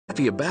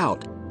happy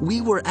about,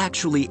 we were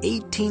actually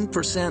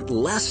 18%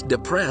 less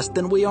depressed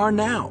than we are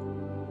now.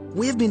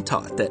 We have been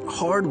taught that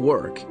hard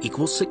work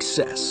equals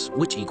success,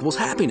 which equals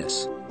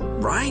happiness,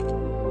 right?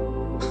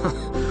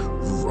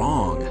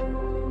 Wrong.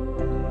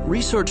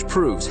 Research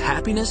proves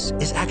happiness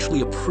is actually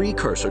a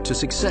precursor to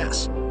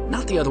success,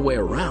 not the other way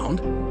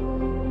around.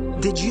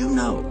 Did you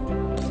know?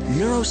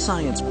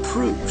 Neuroscience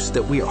proves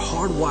that we are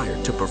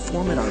hardwired to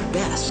perform at our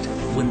best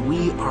when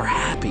we are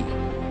happy.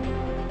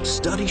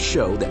 Studies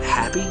show that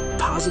happy,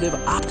 positive,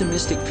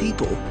 optimistic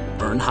people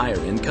earn higher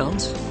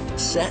incomes,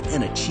 set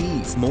and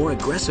achieve more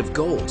aggressive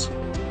goals,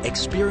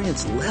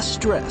 experience less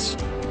stress,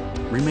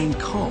 remain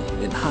calm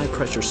in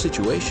high-pressure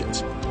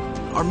situations,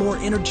 are more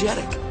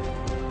energetic,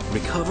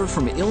 recover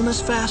from illness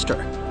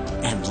faster,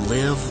 and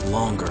live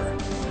longer.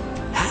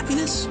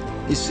 Happiness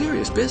is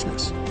serious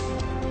business.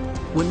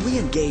 When we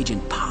engage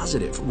in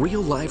positive,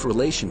 real-life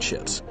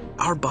relationships,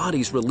 our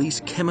bodies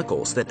release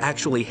chemicals that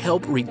actually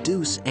help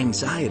reduce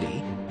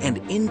anxiety and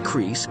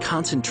increase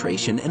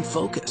concentration and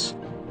focus.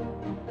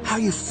 How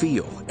you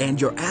feel and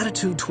your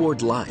attitude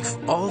toward life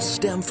all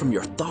stem from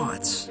your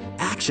thoughts,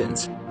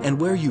 actions, and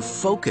where you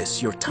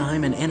focus your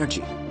time and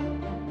energy.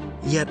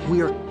 Yet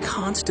we are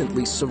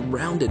constantly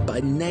surrounded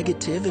by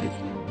negativity.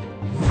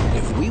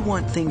 If we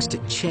want things to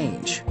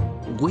change,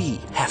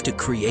 we have to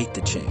create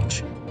the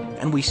change.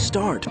 And we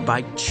start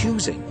by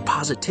choosing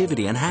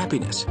positivity and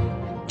happiness.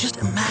 Just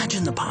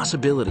imagine the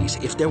possibilities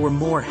if there were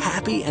more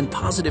happy and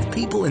positive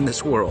people in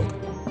this world.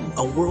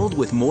 A world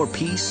with more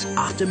peace,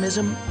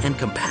 optimism, and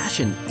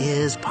compassion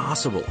is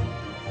possible.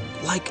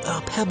 Like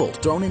a pebble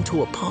thrown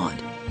into a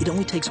pond, it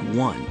only takes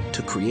one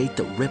to create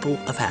the ripple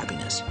of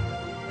happiness.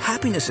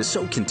 Happiness is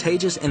so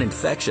contagious and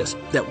infectious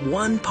that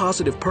one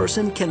positive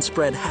person can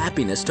spread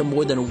happiness to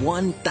more than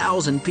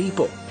 1,000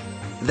 people.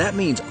 That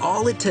means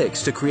all it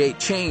takes to create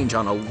change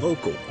on a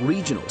local,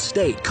 regional,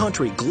 state,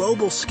 country,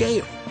 global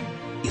scale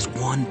is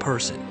one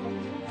person.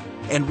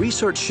 And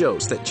research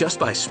shows that just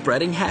by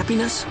spreading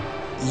happiness,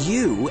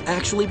 you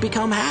actually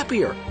become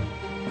happier.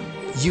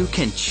 You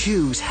can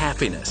choose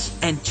happiness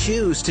and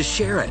choose to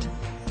share it.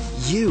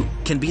 You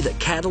can be the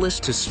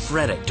catalyst to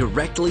spread it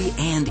directly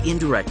and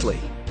indirectly.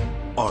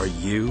 Are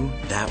you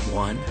that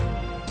one?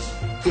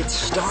 It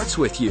starts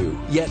with you,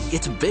 yet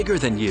it's bigger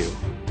than you.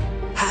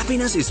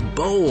 Happiness is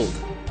bold.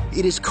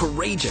 It is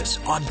courageous,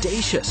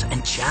 audacious,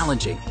 and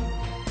challenging.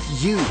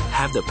 You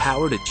have the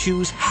power to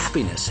choose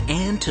happiness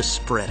and to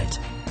spread it.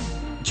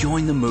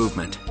 Join the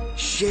movement.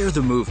 Share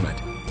the movement.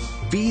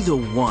 Be the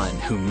one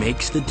who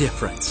makes the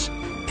difference.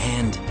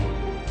 And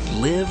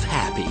live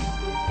happy.